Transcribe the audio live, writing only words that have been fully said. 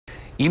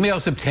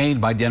Emails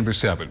obtained by Denver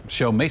 7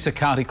 show Mesa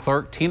County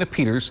Clerk Tina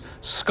Peters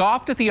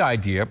scoffed at the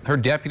idea her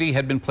deputy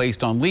had been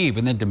placed on leave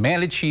and then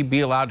demanded she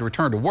be allowed to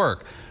return to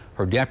work.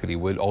 Her deputy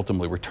would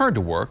ultimately return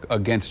to work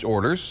against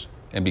orders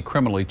and be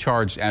criminally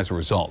charged as a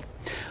result.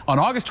 On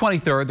August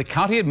 23rd, the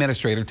county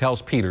administrator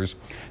tells Peters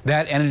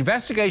that an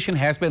investigation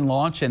has been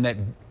launched and that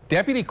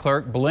Deputy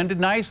Clerk Belinda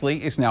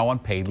Nicely is now on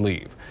paid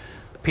leave.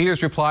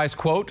 Peters replies,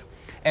 quote,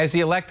 "As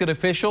the elected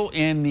official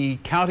in the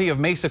county of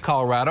Mesa,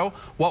 Colorado,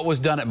 what was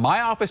done at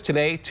my office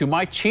today to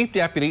my chief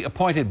deputy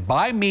appointed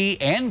by me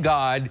and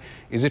God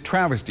is a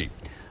travesty.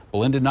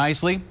 Belinda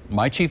Nicely,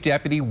 my chief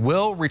deputy,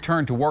 will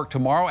return to work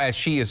tomorrow as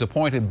she is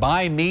appointed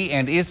by me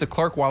and is the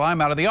clerk while I'm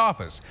out of the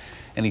office.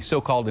 Any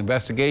so-called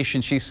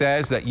investigation," she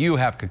says, "that you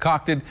have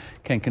concocted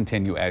can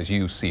continue as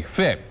you see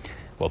fit."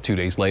 Well, 2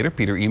 days later,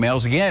 Peter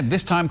emails again,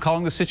 this time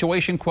calling the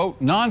situation, quote,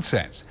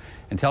 "nonsense,"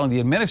 and telling the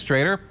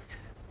administrator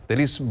that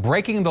he's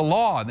breaking the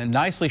law and that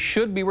Nicely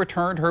should be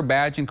returned her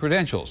badge and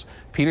credentials.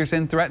 Peters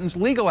then threatens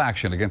legal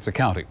action against the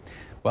county.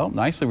 Well,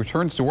 Nicely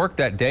returns to work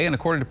that day and,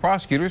 according to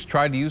prosecutors,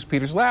 tried to use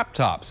Peters'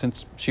 laptop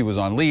since she was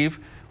on leave.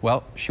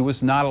 Well, she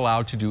was not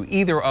allowed to do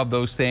either of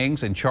those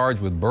things and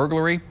charged with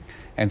burglary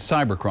and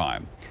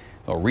cybercrime.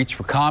 A reach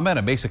for comment.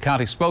 A Mesa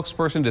County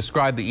spokesperson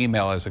described the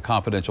email as a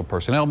confidential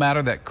personnel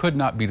matter that could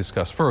not be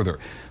discussed further.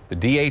 The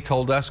DA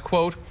told us,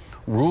 quote,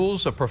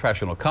 "Rules of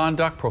professional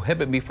conduct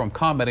prohibit me from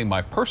commenting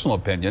my personal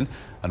opinion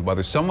on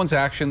whether someone's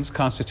actions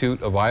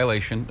constitute a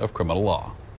violation of criminal law."